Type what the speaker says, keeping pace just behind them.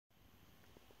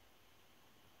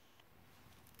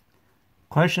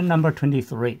Question number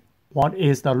 23. What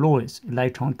is the Lewis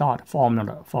electron dot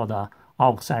formula for the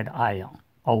oxide ion,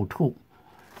 O2?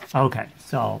 Okay,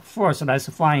 so first let's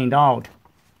find out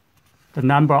the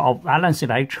number of valence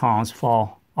electrons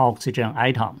for oxygen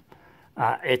atom.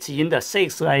 It's in the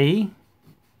 6A,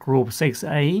 group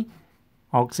 6A,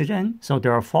 oxygen. So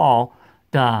therefore,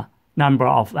 the number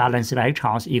of valence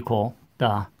electrons equal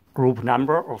the group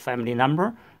number or family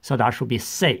number. So that should be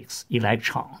 6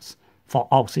 electrons for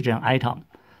oxygen atom.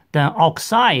 Then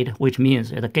oxide, which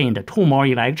means it gained 2 more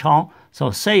electrons.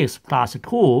 So 6 plus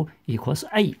 2 equals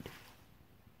 8.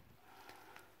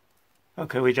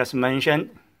 Okay, we just mentioned.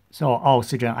 So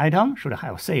oxygen atom should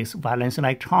have 6 valence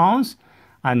electrons,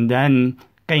 and then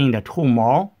gained 2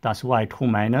 more. That's why 2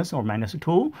 minus or minus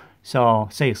 2. So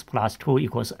 6 plus 2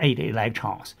 equals 8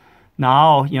 electrons.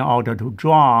 Now, in order to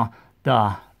draw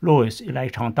the Lewis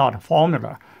electron dot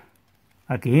formula,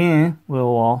 again, we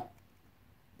will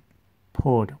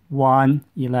put 1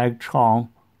 electron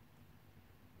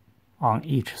on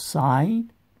each side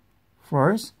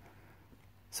first.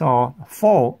 So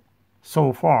 4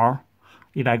 so far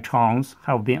electrons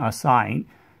have been assigned.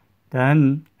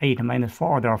 Then 8 minus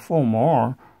 4, there are 4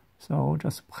 more. So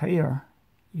just pair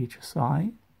each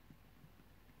side.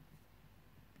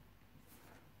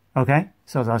 Okay,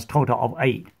 so that's total of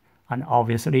 8. And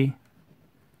obviously,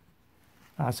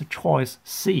 that's choice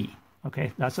C.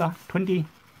 Okay, that's a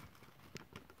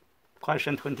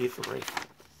question 23.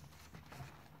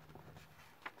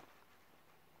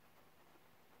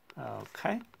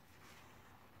 Okay.